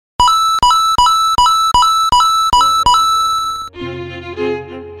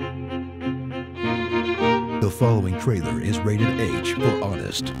trailer is rated H for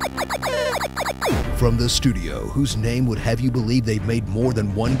honest. From the studio whose name would have you believe they've made more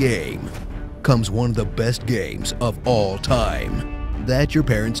than one game, comes one of the best games of all time that your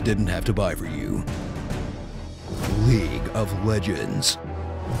parents didn't have to buy for you. League of Legends.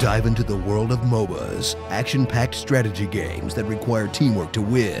 Dive into the world of MOBAs, action-packed strategy games that require teamwork to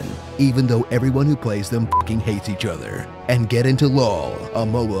win, even though everyone who plays them fucking hates each other. And get into LOL, a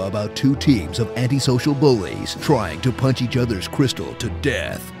MOBA about two teams of antisocial bullies trying to punch each other's crystal to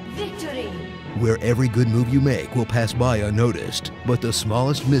death. Victory! Where every good move you make will pass by unnoticed, but the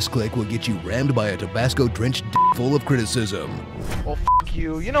smallest misclick will get you rammed by a Tabasco-drenched full of criticism. Well, f***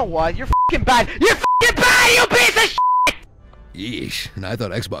 you. You know what? You're f***ing bad. You're f***ing bad, you piece of shit! Yeesh, and I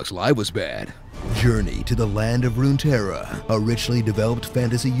thought Xbox Live was bad. Journey to the land of Runeterra, a richly developed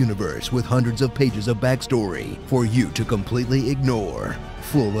fantasy universe with hundreds of pages of backstory for you to completely ignore.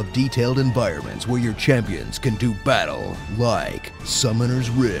 Full of detailed environments where your champions can do battle, like Summoner's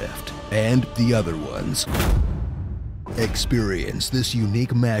Rift and the other ones. Experience this unique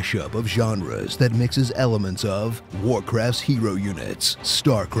mashup of genres that mixes elements of Warcraft's hero units,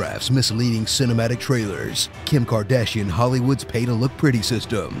 StarCraft's misleading cinematic trailers, Kim Kardashian Hollywood's pay-to-look pretty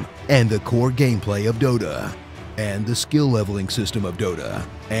system, and the core gameplay of Dota, and the skill leveling system of Dota,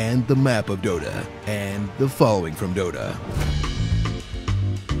 and the map of Dota, and the following from Dota.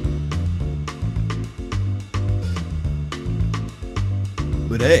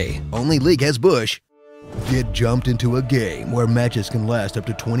 But hey, only League has Bush. Get jumped into a game where matches can last up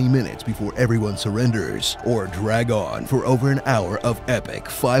to 20 minutes before everyone surrenders, or drag on for over an hour of epic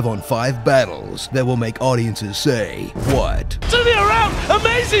 5-on-5 battles that will make audiences say, "What? Turn me around!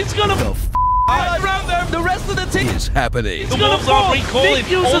 Amazing's gonna The f around there. The rest of the team is happening?" is gonna fall. Nick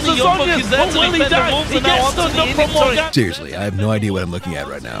uses his onions, but will he die? He gets stunned up from Morgan. Seriously, I have no idea what I'm looking at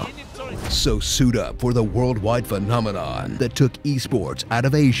right now. So suit up for the worldwide phenomenon that took esports out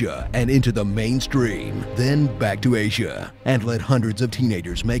of Asia and into the mainstream, then back to Asia, and let hundreds of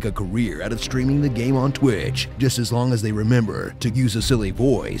teenagers make a career out of streaming the game on Twitch, just as long as they remember to use a silly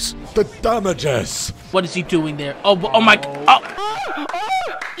voice. The damages! What is he doing there? Oh my! Oh.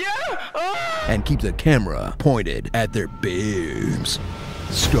 And keep the camera pointed at their boobs.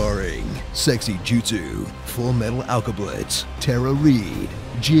 Starring Sexy Jutsu, Full Metal Alkablitz, Tara Reid,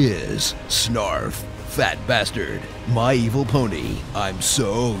 Jizz, Snarf, Fat Bastard, My Evil Pony, I'm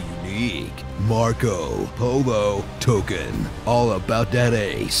So Unique, Marco, Polo, Token, All About Dat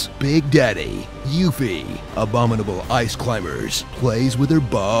Ace, Big Daddy, Yuffie, Abominable Ice Climbers, Plays with Her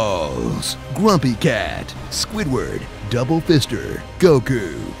Balls, Grumpy Cat, Squidward, Double Fister,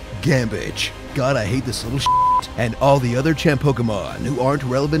 Goku, Gambit, God I hate this little shit, and all the other champ Pokemon who aren't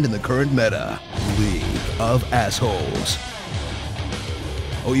relevant in the current meta. League of Assholes.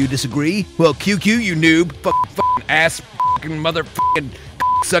 Oh, you disagree? Well, QQ, you noob. Fucking ass, fucking motherfucking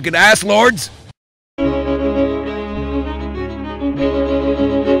sucking ass lords.